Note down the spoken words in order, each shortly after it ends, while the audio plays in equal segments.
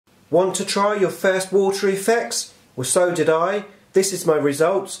Want to try your first water effects? Well, so did I. This is my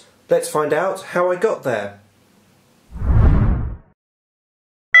results. Let's find out how I got there.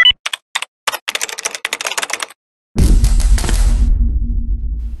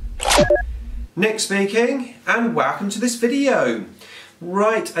 Nick speaking, and welcome to this video.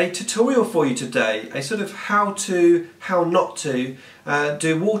 Right, a tutorial for you today, a sort of how not to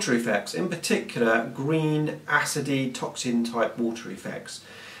do water effects, in particular green, acidy, toxin type water effects.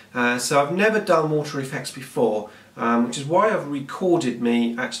 So I've never done water effects before, which is why I've recorded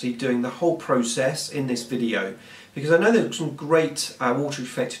me actually doing the whole process in this video, because I know there's some great water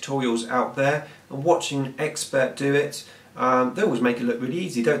effect tutorials out there, and watching an expert do it, they always make it look really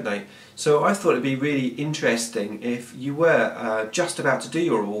easy, don't they? So I thought it'd be really interesting if you were just about to do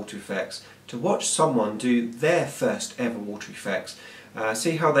your water effects to watch someone do their first ever water effects,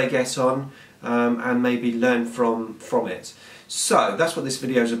 see how they get on, and maybe learn from it. So that's what this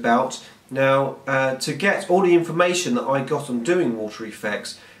video is about. Now, to get all the information that I got on doing water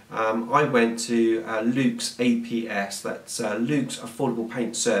effects, I went to Luke's APS, that's Luke's Affordable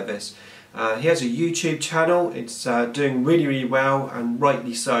Paint Service. He has a YouTube channel. It's doing really well, and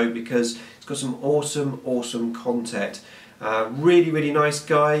rightly so, because it's got some awesome content. Really nice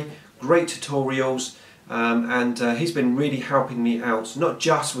guy, great tutorials, and he's been really helping me out, not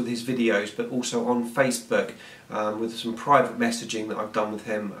just with his videos but also on Facebook with some private messaging that I've done with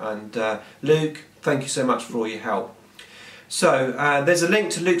him. And Luke, thank you so much for all your help. So there's a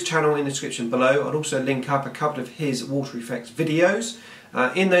link to Luke's channel in the description below. I'll also link up a couple of his water effects videos.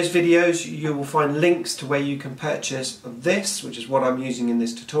 In those videos you will find links to where you can purchase this, which is what I'm using in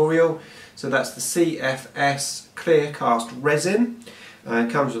this tutorial. So that's the CFS Clear Cast Resin.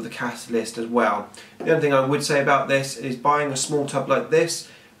 It comes with the catalyst as well. The only thing I would say about this is buying a small tub like this,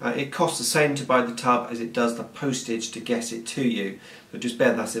 it costs the same to buy the tub as it does the postage to get it to you. So just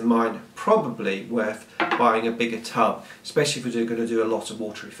bear that in mind. Probably worth buying a bigger tub, especially if you're going to do a lot of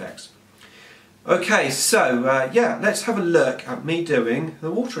water effects. Okay, so yeah, let's have a look at me doing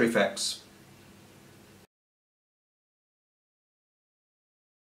the water effects.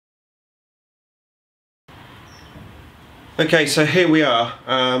 Okay, so here we are.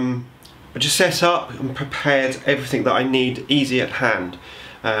 I just set up and prepared everything that I need easy at hand.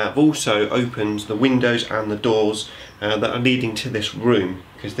 I've also opened the windows and the doors that are leading to this room,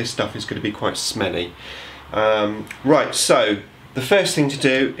 because this stuff is going to be quite smelly. Right, so the first thing to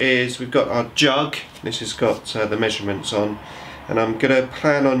do is we've got our jug. This has got the measurements on, and I'm going to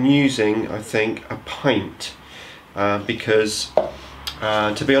plan on using, I think, a pint, because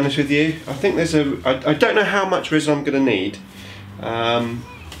to be honest with you, I think there's I don't know how much resin I'm going to need.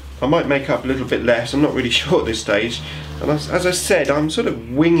 I might make up a little bit less, I'm not really sure at this stage. And as I said, I'm sort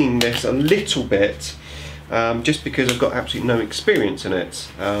of winging this a little bit, just because I've got absolutely no experience in it.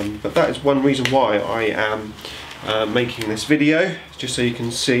 But that is one reason why I am making this video, just so you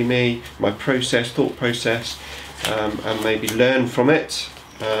can see me, my thought process, and maybe learn from it.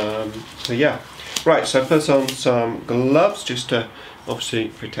 So yeah, right, so I put on some gloves just to obviously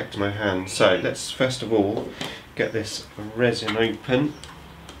protect my hands. So let's first of all get this resin open.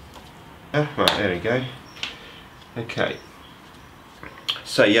 Right, there we go. Okay,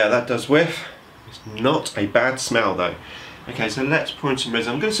 so yeah, that does whiff. It's not a bad smell though. Okay, so let's pour in some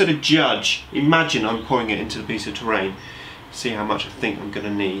resin. I'm going to sort of judge, imagine I'm pouring it into the piece of terrain, see how much I think I'm going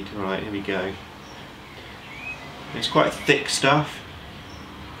to need. Alright, here we go. It's quite thick stuff.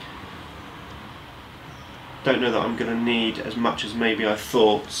 Don't know that I'm going to need as much as maybe I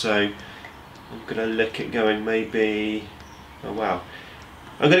thought, so I'm going to look at going maybe, oh wow,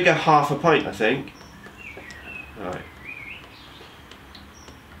 I'm going to go half a pint, I think. Alright.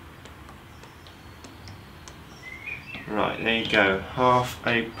 Right, there you go, half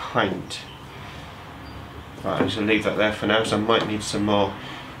a pint. Right, I'm just going to leave that there for now, so I might need some more.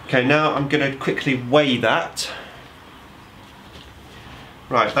 Okay, now I'm going to quickly weigh that.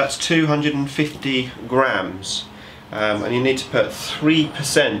 Right, that's 250 grams. And you need to put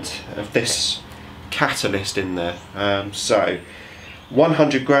 3% of this catalyst in there. So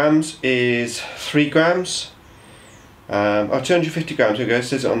 100 grams is 3 grams. 250 grams, here we go, it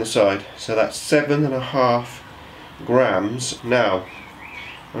says it on the side. So that's 7.5 grams. Now,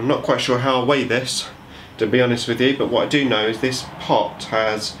 I'm not quite sure how I'll weigh this, to be honest with you, but what I do know is this pot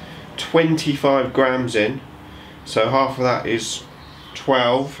has 25 grams in, so half of that is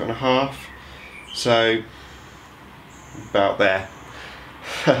 12.5, so about there.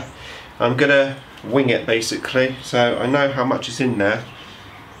 I'm gonna wing it basically, so I know how much is in there.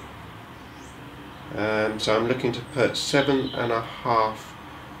 So I'm looking to put 7.5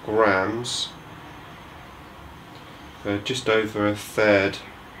 grams, just over a third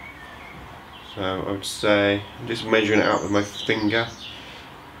So I would say, I'm just measuring it out with my finger.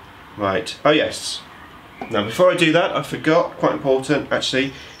 Right, oh yes. Now before I do that, I forgot, quite important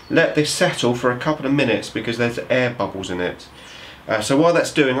actually, let this settle for a couple of minutes because there's air bubbles in it. So while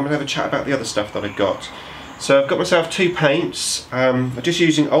that's doing, I'm going to have a chat about the other stuff that I've got. So I've got myself 2 paints. I'm just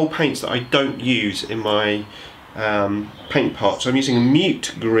using old paints that I don't use in my paint pot. So I'm using a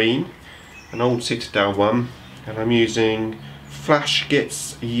mute green, an old Citadel one, and I'm using Flash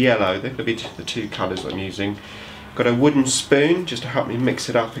Gits yellow. They're going to be the 2 colours I'm using. I've got a wooden spoon just to help me mix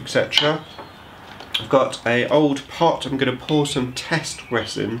it up, etc. I've got an old pot. I'm going to pour some test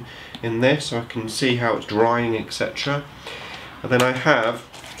resin in this so I can see how it's drying, etc. And then I have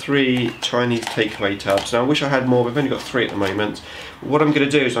 3 Chinese takeaway tubs. Now I wish I had more, but I've only got 3 at the moment. What I'm going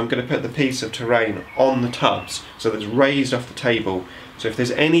to do is I'm going to put the piece of terrain on the tubs so that it's raised off the table. So if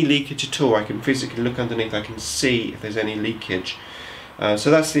there's any leakage at all, I can physically look underneath, I can see if there's any leakage.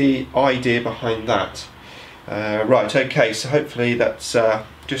 So that's the idea behind that. Right, okay, so hopefully that's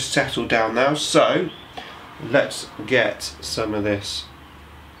just settled down now. So let's get some of this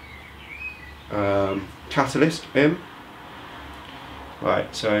catalyst in.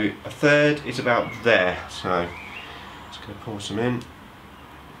 Right, so a third is about there, so just going to pour some in.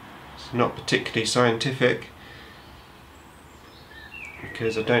 It's not particularly scientific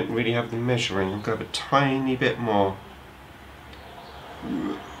because I don't really have the measuring. I'm going to have a tiny bit more.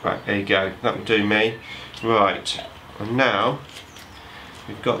 Right, there you go, that will do me. Right, and now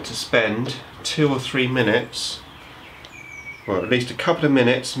we've got to spend 2 or 3 minutes, or at least a couple of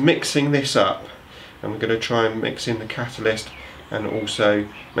minutes, mixing this up. And we're going to try and mix in the catalyst and also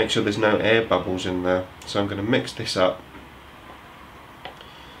make sure there's no air bubbles in there. So I'm going to mix this up.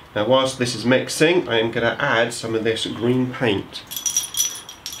 Now whilst this is mixing, I am going to add some of this green paint.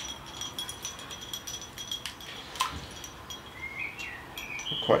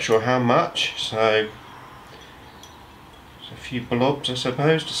 Not quite sure how much, so a few blobs I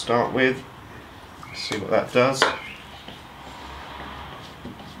suppose to start with. Let's see what that does.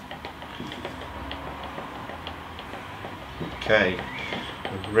 Okay,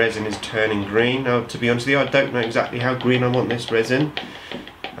 the resin is turning green. Now to be honest with you, I don't know exactly how green I want this resin.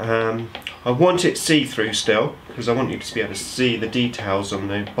 I want it see-through still, because I want you to be able to see the details on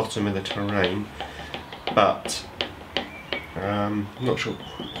the bottom of the terrain, but I'm not sure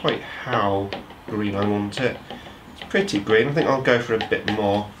quite how green I want it. It's pretty green. I think I'll go for a bit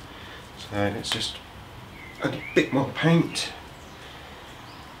more. So let's just add a bit more paint.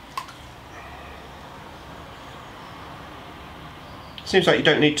 Seems like you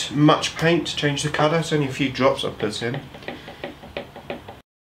don't need much paint to change the colour, it's only a few drops I've put in.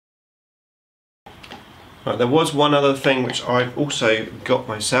 Right, there was one other thing which I've also got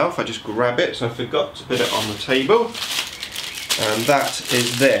myself. I just grab it, so I forgot to put it on the table. And that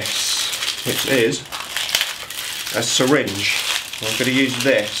is this, which is a syringe. I'm going to use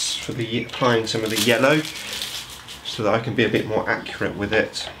this for applying some of the yellow so that I can be a bit more accurate with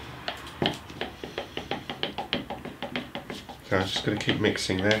it. So I'm just going to keep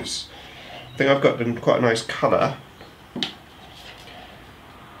mixing this. I think I've got quite a nice colour.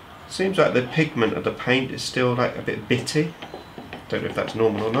 Seems like the pigment of the paint is still like a bit bitty. Don't know if that's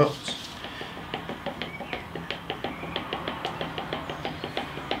normal or not.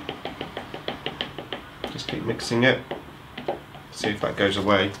 Just keep mixing it. See if that goes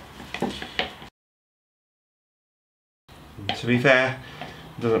away. And to be fair,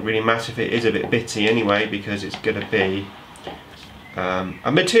 it doesn't really matter if it is a bit bitty anyway, because it's going to be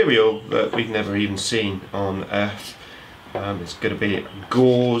a material that we've never even seen on Earth. It's going to be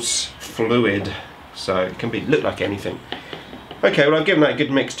gauze fluid, so it can look like anything. Okay, well I've given that a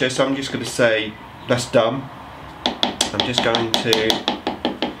good mixture, so I'm just going to say that's done. I'm just going to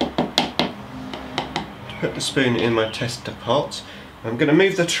put the spoon in my tester pot. I'm going to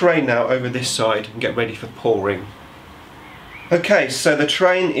move the tray now over this side and get ready for pouring. Okay, so the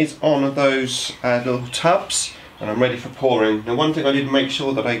train is on those little tubs and I'm ready for pouring. Now one thing I did make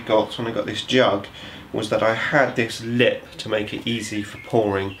sure that I got when I got this jug was that I had this lip to make it easy for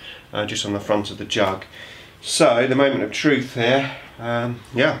pouring just on the front of the jug. So the moment of truth here,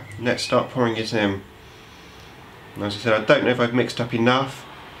 yeah, let's start pouring it in. And as I said, I don't know if I've mixed up enough.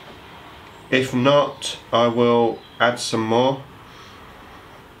 If not, I will add some more,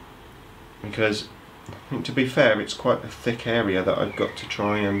 because I think, to be fair, it's quite a thick area that I've got to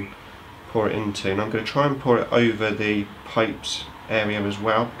try and pour it into, and I'm going to try and pour it over the pipes area as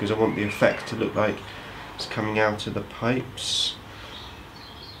well, because I want the effect to look like it's coming out of the pipes.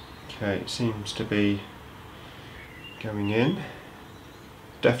 Okay, it seems to be going in.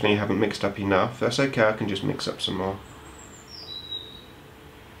 Definitely haven't mixed up enough. That's okay, I can just mix up some more.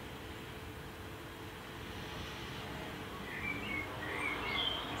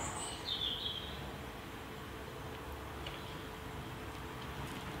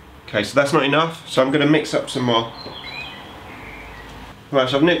 Okay, so that's not enough, so I'm going to mix up some more. Right,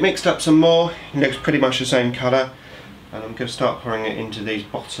 so I've mixed up some more. It looks pretty much the same colour, and I'm going to start pouring it into these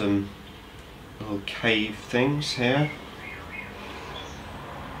bottom little cave things here.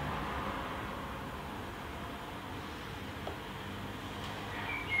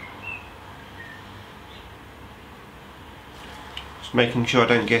 Just making sure I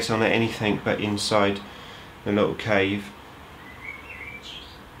don't get on anything but inside the little cave.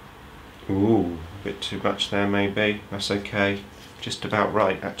 Ooh, a bit too much there maybe. That's okay. Just about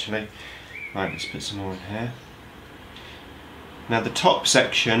right actually. Right, let's put some more in here. Now the top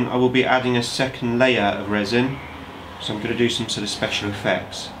section I will be adding a second layer of resin, so I'm going to do some sort of special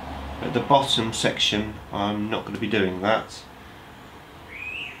effects. But the bottom section I'm not going to be doing that.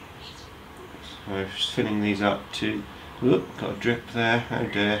 So just filling these up to, whoop, got a drip there, oh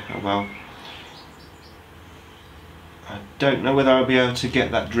dear, oh well. I don't know whether I'll be able to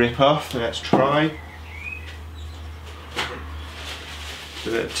get that drip off, let's try. A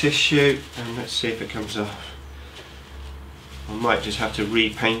bit of tissue and let's see if it comes off. I might just have to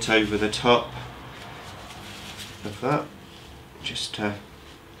repaint over the top of that, just to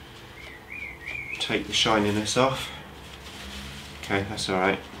take the shininess off. Okay, that's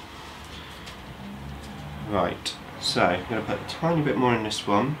alright. Right, so I'm going to put a tiny bit more in this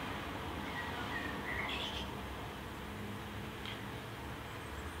one.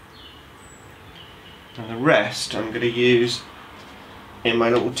 And the rest I'm going to use in my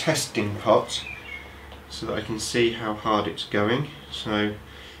little testing pot so that I can see how hard it's going. So I'm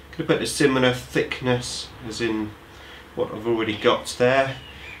going to put a similar thickness as in what I've already got there,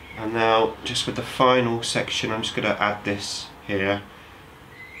 and now just with the final section I'm just going to add this here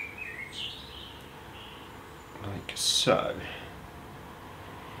like so.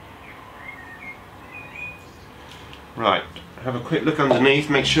 Right, have a quick look underneath,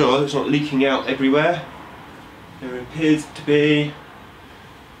 make sure it's not leaking out everywhere. There appears to be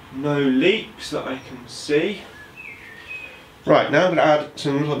no leaks that I can see. Right, now I'm going to add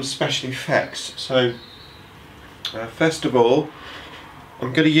some little special effects. So first of all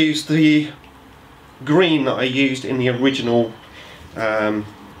I'm going to use the green that I used in the original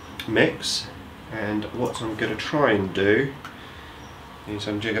mix, and what I'm going to try and do is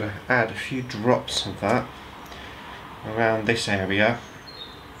I'm just going to add a few drops of that around this area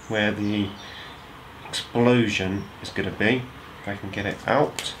where the explosion is going to be, if I can get it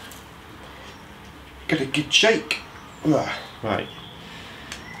out. Get a good shake. Right.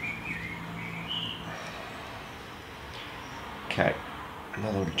 Okay,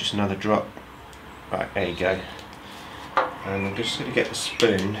 just another drop. Right, there you go. And I'm just going to get the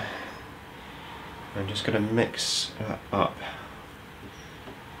spoon. I'm just going to mix that up.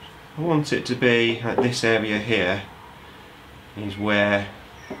 I want it to be at this area here is where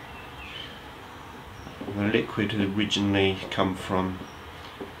the liquid had originally come from.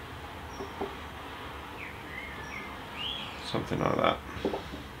 Something like that.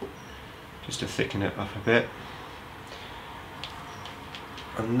 Just to thicken it up a bit.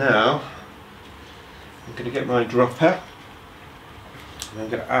 And now I'm going to get my dropper and I'm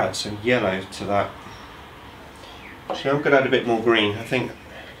going to add some yellow to that. Actually, I'm going to add a bit more green. I think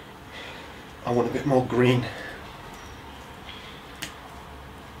I want a bit more green.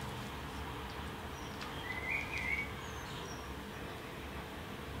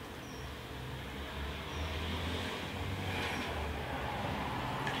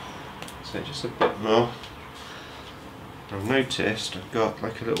 So just a bit more. I've noticed I've got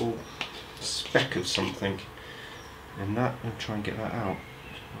like a little speck of something in that. I'll try and get that out.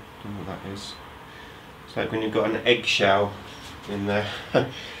 I don't know what that is. It's like when you've got an eggshell in there.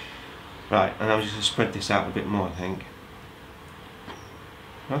 Right, and I'm just going to spread this out a bit more, I think.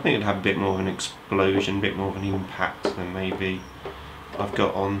 I think it'll have a bit more of an explosion, a bit more of an impact than maybe I've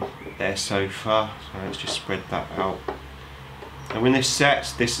got on there so far. So let's just spread that out. And when this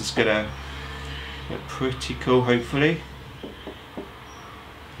sets, this is going to look pretty cool, hopefully.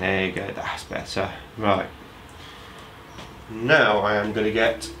 There you go, that's better. Right. Now I am going to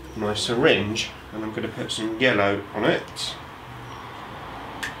get my syringe and I'm going to put some yellow on it.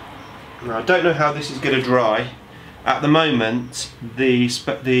 Now I don't know how this is going to dry. At the moment, the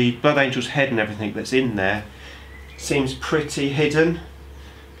Blood Angel's head and everything that's in there seems pretty hidden.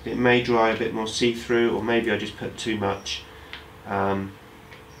 It may dry a bit more see-through, or maybe I just put too much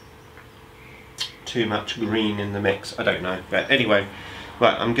green in the mix. I don't know. But anyway,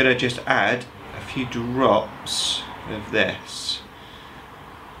 right, I'm going to just add a few drops of this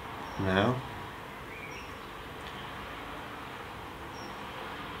now.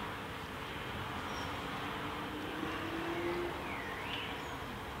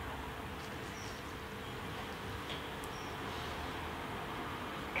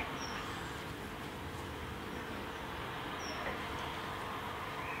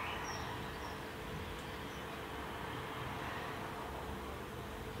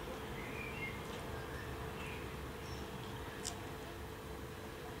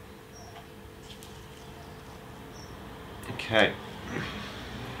 Okay.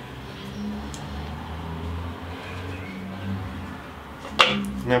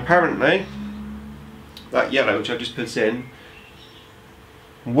 Now apparently that yellow, which I just put in,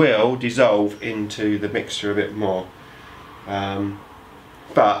 will dissolve into the mixture a bit more.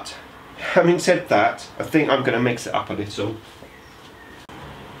 But having said that, I think I'm going to mix it up a little.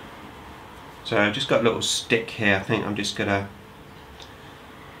 So I've just got a little stick here. I think I'm just going to,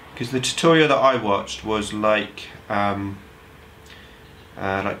 because the tutorial that I watched was like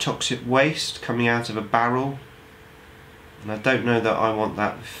toxic waste coming out of a barrel, and I don't know that I want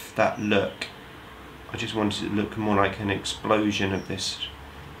that look. I just wanted it to look more like an explosion of this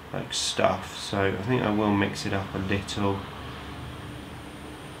like stuff, so I think I will mix it up a little.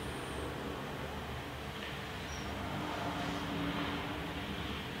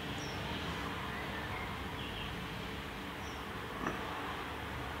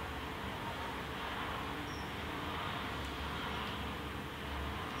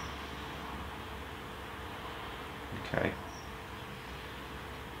 Okay.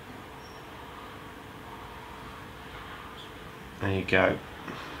 There you go.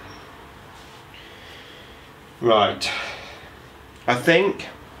 Right. I think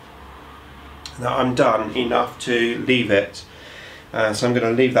that I'm done enough to leave it. So I'm going to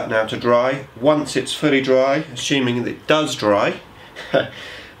leave that now to dry. Once it's fully dry, assuming that it does dry,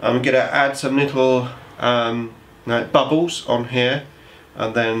 I'm going to add some little bubbles on here,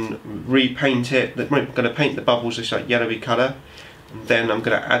 and then repaint it. I'm going to paint the bubbles this like yellowy colour, and then I'm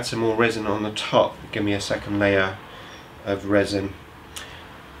going to add some more resin on the top, give me a second layer of resin.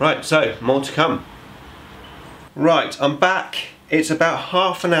 Right, so more to come. Right, I'm back. It's about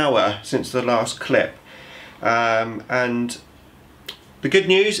half an hour since the last clip, and the good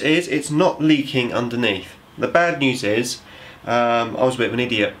news is it's not leaking underneath. The bad news is I was a bit of an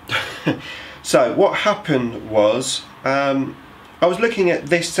idiot. So what happened was I was looking at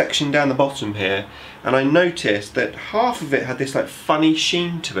this section down the bottom here, and I noticed that half of it had this like funny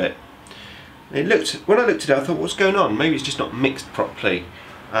sheen to it. When I looked at it, I thought, what's going on? Maybe it's just not mixed properly.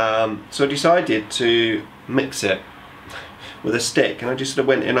 So I decided to mix it with a stick, and I just sort of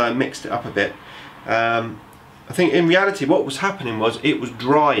went in and I mixed it up a bit. I think in reality what was happening was it was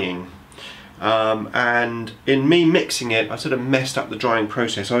drying, and in me mixing it I sort of messed up the drying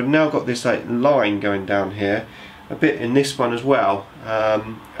process. So I've now got this like line going down here, a bit in this one as well,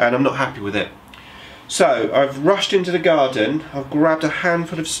 and I'm not happy with it. So I've rushed into the garden, I've grabbed a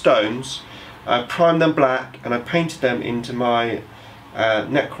handful of stones, I primed them black, and I painted them into my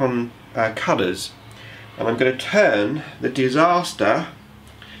Necron colours, and I'm going to turn the disaster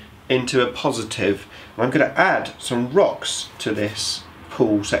into a positive. And I'm going to add some rocks to this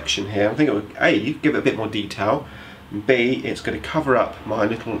pool section here. I think it would A, give it a bit more detail, and B, it's going to cover up my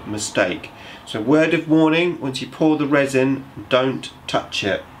little mistake. So word of warning, once you pour the resin, don't touch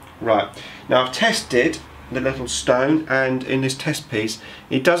it. Right, now I've tested the little stone, and in this test piece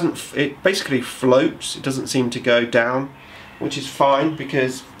it basically floats. It doesn't seem to go down, which is fine,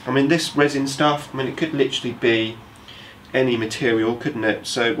 because I mean this resin stuff, I mean it could literally be any material, couldn't it?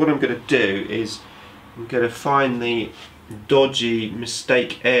 So what I'm going to do is I'm going to find the dodgy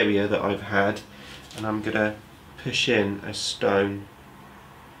mistake area that I've had, and I'm going to push in a stone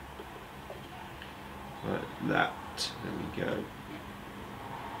like that. There we go.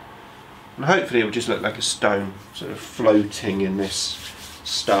 And hopefully it will just look like a stone sort of floating in this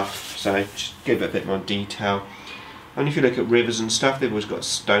stuff, so just give it a bit more detail. And if you look at rivers and stuff, they've always got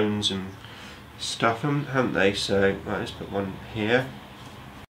stones and stuff, haven't they? So right, let's put one here.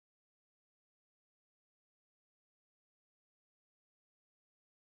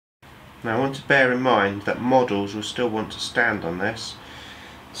 Now I want to bear in mind that models will still want to stand on this,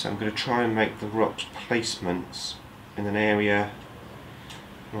 so I'm going to try and make the rocks placements in an area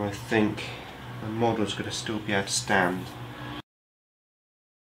where I think the model's going to still be able to stand.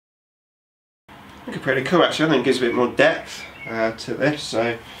 Looking pretty cool actually. I think it gives a bit more depth to this,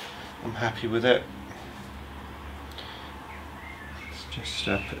 so I'm happy with it. Let's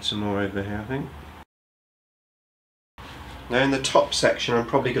just put some more over here, I think. Now in the top section I'm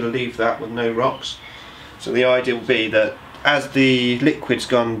probably going to leave that with no rocks. So the idea will be that as the liquid's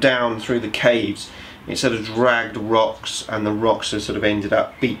gone down through the caves, it sort of dragged rocks, and the rocks have sort of ended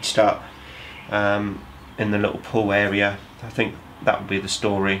up beached up in the little pool area. I think that would be the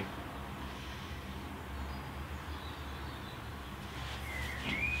story.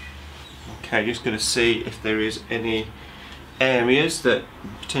 Okay, just going to see if there is any areas that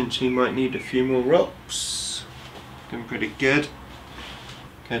potentially might need a few more rocks. Looking pretty good.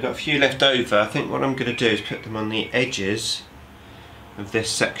 Okay, I've got a few left over. I think what I'm going to do is put them on the edges of this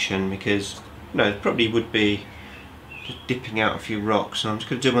section, because it probably would be just dipping out a few rocks, and I'm just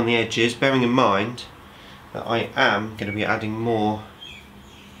going to do them on the edges, bearing in mind that I am going to be adding more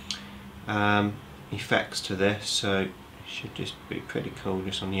effects to this, so it should just be pretty cool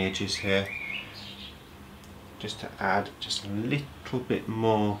just on the edges here, just to add just a little bit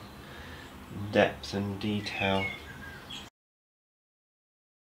more depth and detail.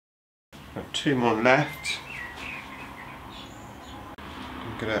 Got 2 more left.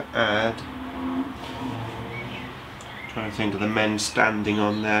 I'm going to add, trying to think of the men standing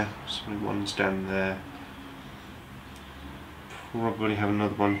on there, so one stand there. Probably have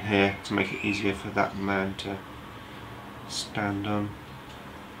another one here to make it easier for that man to stand on.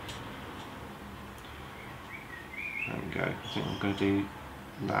 There we go. I think I'm going to do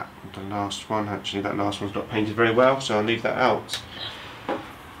that with the last one. Actually, that last one's not painted very well, so I'll leave that out.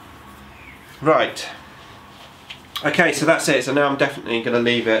 Right. Okay, so that's it. So now I'm definitely going to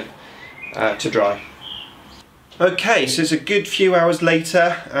leave it to dry. Okay, so it's a good few hours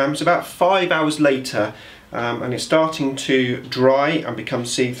later. It's about 5 hours later. And it's starting to dry and become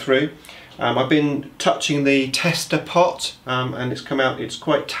see-through. I've been touching the tester pot and it's come out, it's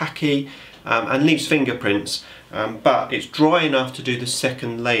quite tacky and leaves fingerprints, but it's dry enough to do the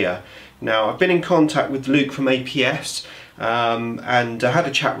second layer. Now, I've been in contact with Luke from APS and I had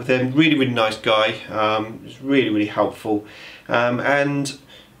a chat with him. Really nice guy. It's really helpful, and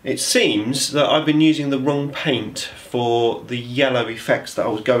it seems that I've been using the wrong paint for the yellow effects that I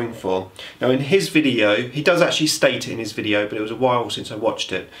was going for. Now, in his video, he does actually state it in his video, but it was a while since I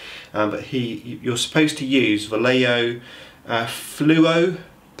watched it. But you're supposed to use Vallejo Fluo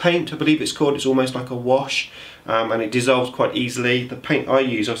paint, I believe it's called. It's almost like a wash, and it dissolves quite easily. The paint I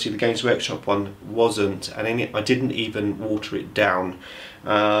use, obviously the Games Workshop one, wasn't, and in it I didn't even water it down,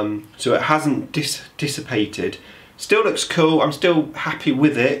 so it hasn't dissipated. Still looks cool. I'm still happy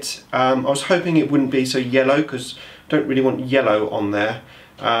with it. I was hoping it wouldn't be so yellow because I don't really want yellow on there.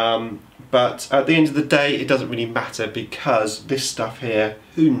 But at the end of the day, it doesn't really matter because this stuff here,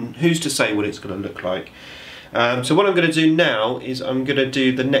 who's to say what it's going to look like? So what I'm going to do now is I'm going to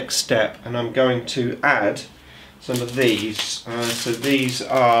do the next step, and I'm going to add some of these. So these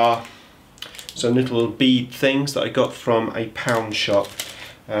are some little bead things that I got from a pound shop.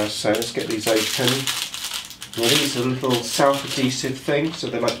 So let's get these open. Now, these are little self-adhesive things, so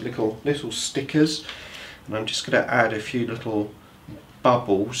they're like little stickers, and I'm just going to add a few little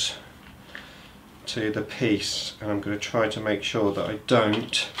bubbles to the piece, and I'm going to try to make sure that I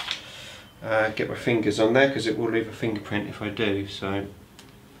don't get my fingers on there, because it will leave a fingerprint if I do. So,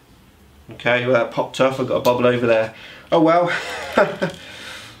 okay, well, that popped off. I've got a bubble over there. Oh well.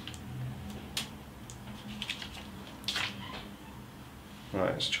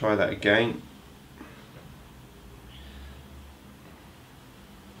 Right, let's try that again.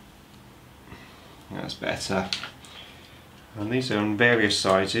 That's better. And these are on various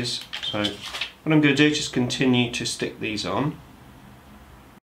sizes, so what I'm going to do is just continue to stick these on.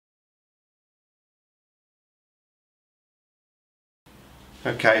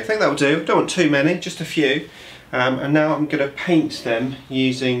 Okay, I think that will do. Don't want too many, just a few. And now I'm going to paint them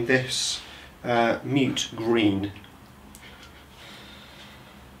using this mute green.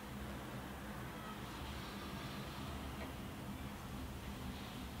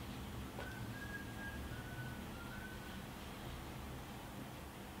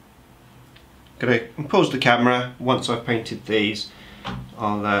 Going to pause the camera. Once I've painted these,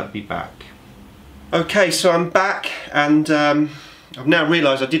 I'll be back. Okay, so I'm back, and I've now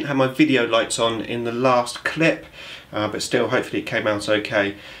realised I didn't have my video lights on in the last clip, but still, hopefully it came out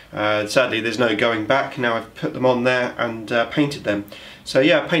okay. Sadly, there's no going back. Now I've put them on there and painted them. So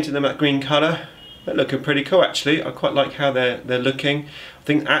yeah, I painted them that green colour. They're looking pretty cool, actually. I quite like how they're looking. I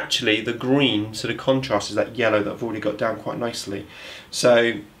think actually the green sort of contrasts that yellow that I've already got down quite nicely.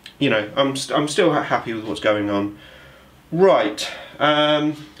 So, you know, I'm still happy with what's going on. Right,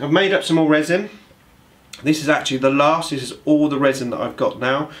 I've made up some more resin. This is actually the last. This is all the resin that I've got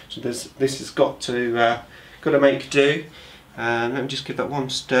now. So this has got to make do. Let me just give that one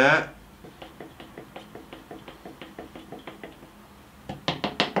stir.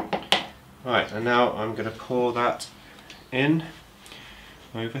 Right, and now I'm going to pour that in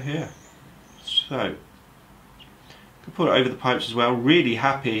over here. So, can put it over the pipes as well. Really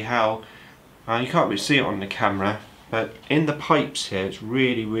happy how you can't really see it on the camera, but in the pipes here, it's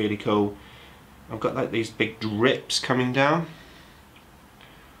really cool. I've got like these big drips coming down.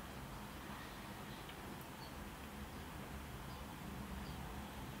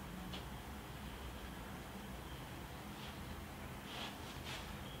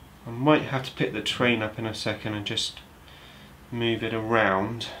 I might have to pick the train up in a second and just move it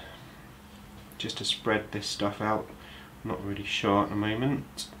around just to spread this stuff out Not really sure at the moment.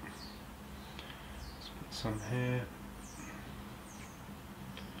 Let's put some here.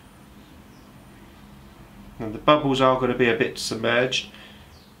 Now the bubbles are going to be a bit submerged,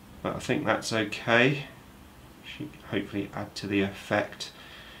 but I think that's okay. Should hopefully add to the effect.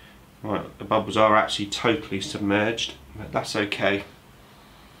 Right, the bubbles are actually totally submerged, but that's okay.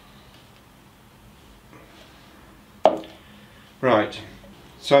 Right,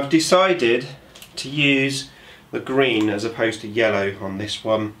 so I've decided to use the green as opposed to yellow on this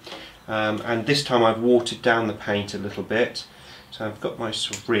one, and this time I've watered down the paint a little bit. So I've got my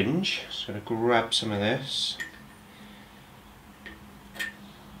syringe, so I'm going to grab some of this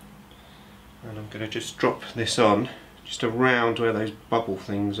and I'm going to just drop this on just around where those bubble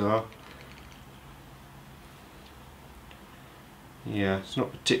things are. Yeah, it's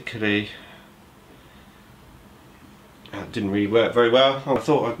not particularly, that didn't really work very well. I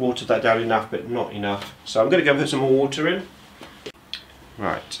thought I'd watered that down enough, but not enough. So I'm going to go and put some more water in.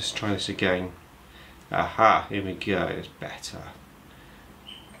 Right, let's try this again. Aha, here we go, it's better.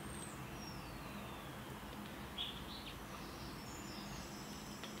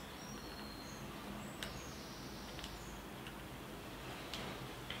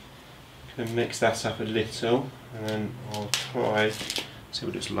 Going to mix that up a little, and then I'll try, see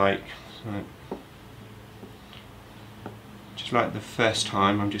what it's like. So, just like the first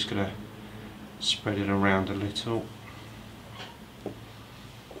time, I'm just going to spread it around a little. I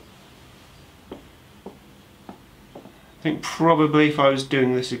think probably if I was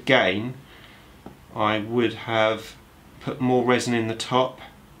doing this again, I would have put more resin in the top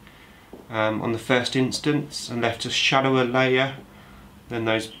on the first instance and left a shallower layer. Then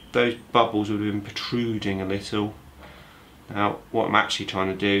those bubbles would have been protruding a little. Now what I'm actually trying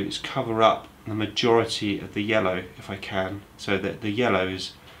to do is cover up the majority of the yellow if I can, so that the yellow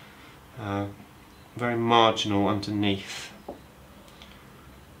is very marginal underneath.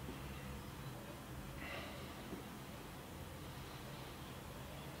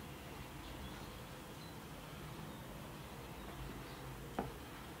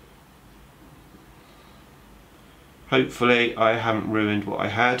 Hopefully I haven't ruined what I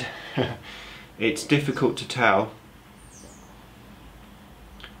had. It's difficult to tell,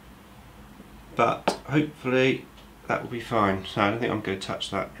 but hopefully that will be fine. So I don't think I'm going to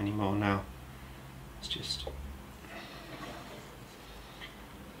touch that anymore now. It's just...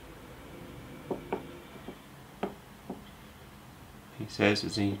 He says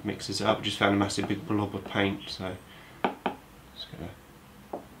as he mixes it up, I just found a massive big blob of paint, so just gonna...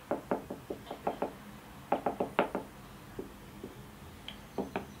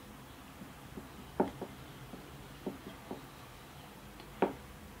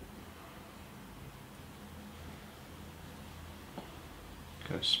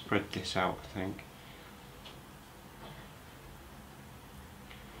 spread this out, I think.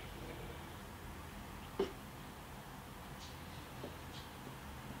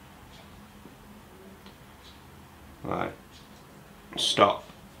 Right, stop.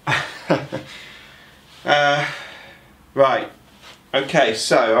 Right, okay,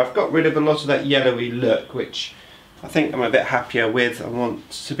 so I've got rid of a lot of that yellowy look, which I think I'm a bit happier with. I want,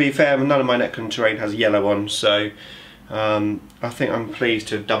 to be fair, none of my Necron terrain has yellow on, so I think I'm pleased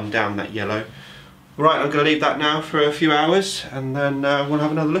to have dumbed down that yellow. Right, I'm going to leave that now for a few hours and then we'll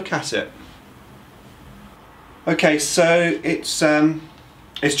have another look at it. Okay, so it's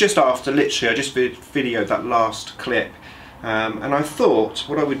just after, literally, I just videoed that last clip and I thought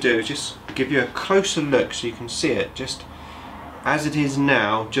what I would do is just give you a closer look so you can see it just as it is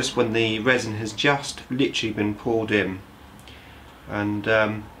now, just when the resin has just literally been poured in.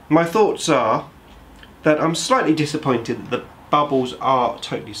 And my thoughts are that I'm slightly disappointed that the bubbles are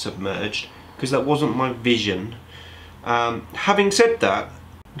totally submerged, because that wasn't my vision. Having said that,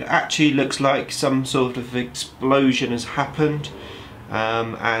 it actually looks like some sort of explosion has happened,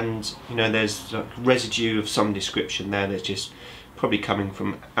 and you know, there's like residue of some description there that's just probably coming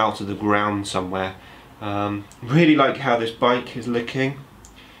from out of the ground somewhere. Really like how this bike is looking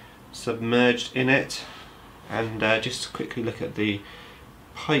submerged in it, and just quickly look at the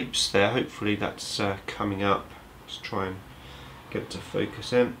pipes there. Hopefully that's coming up. Let's try and get it to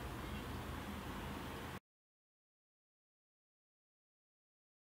focus in.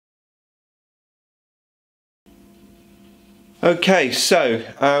 Okay, so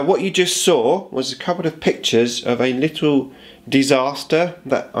what you just saw was a couple of pictures of a little disaster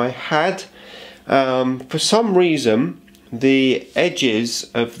that I had. For some reason the edges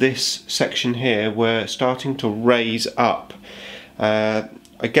of this section here were starting to raise up.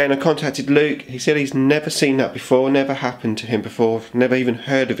 Again, I contacted Luke. He said he's never seen that before, never happened to him before, never even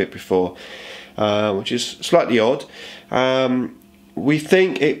heard of it before. which is slightly odd. We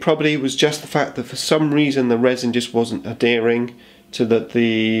think it probably was just the fact that for some reason the resin just wasn't adhering to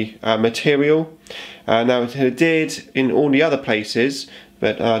the material. Now it did in all the other places,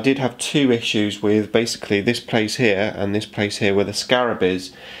 but I did have two issues with basically this place here and this place here where the scarab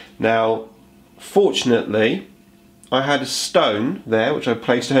is. Now fortunately I had a stone there which I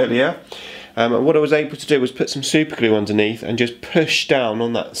placed earlier, and what I was able to do was put some super glue underneath and just push down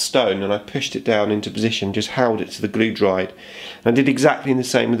on that stone, and I pushed it down into position, just held it till the glue dried. And I did exactly the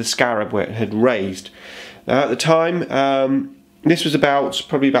same with the scarab where it had raised. Now at the time, this was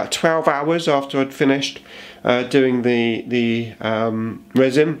probably about 12 hours after I'd finished doing the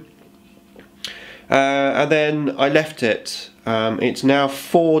resin, and then I left it. It's now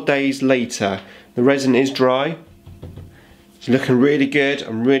 4 days later. The resin is dry. It's looking really good.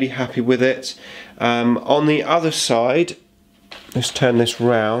 I'm really happy with it. On the other side, let's turn this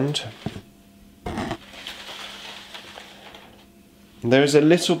round. There is a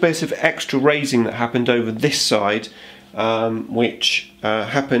little bit of extra raising that happened over this side, which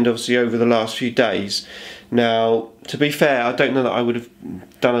happened obviously over the last few days. Now, to be fair, I don't know that I would have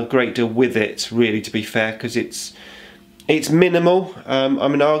done a great deal with it, really, to be fair, because it's minimal. I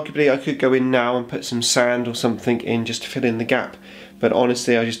mean, arguably I could go in now and put some sand or something in just to fill in the gap, but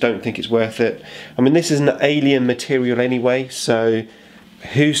honestly I just don't think it's worth it. I mean, this is an alien material anyway, so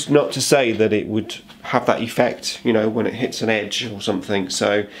who's not to say that it would have that effect, you know, when it hits an edge or something.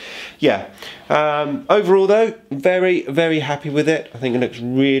 So yeah, overall though, very, very happy with it. I think it looks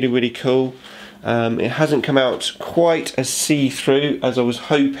really, really cool. It hasn't come out quite as see-through as I was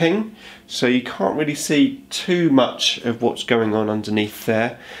hoping, so you can't really see too much of what's going on underneath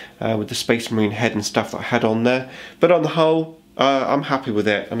there with the Space Marine head and stuff that I had on there. But on the whole, I'm happy with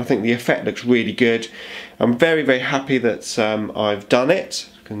it, and I think the effect looks really good. I'm very, very happy that I've done it.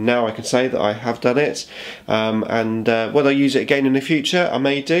 Now I can say that I have done it, and whether I use it again in the future, I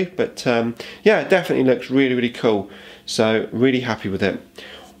may do, but yeah, it definitely looks really, really cool. So really happy with it.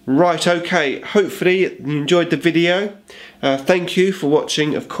 Right, okay, hopefully you enjoyed the video. Thank you for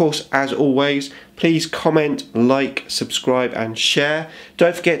watching. Of course, as always, please comment, like, subscribe and share.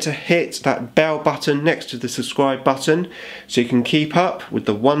 Don't forget to hit that bell button next to the subscribe button so you can keep up with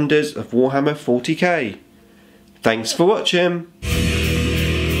the wonders of Warhammer 40k. Thanks for watching.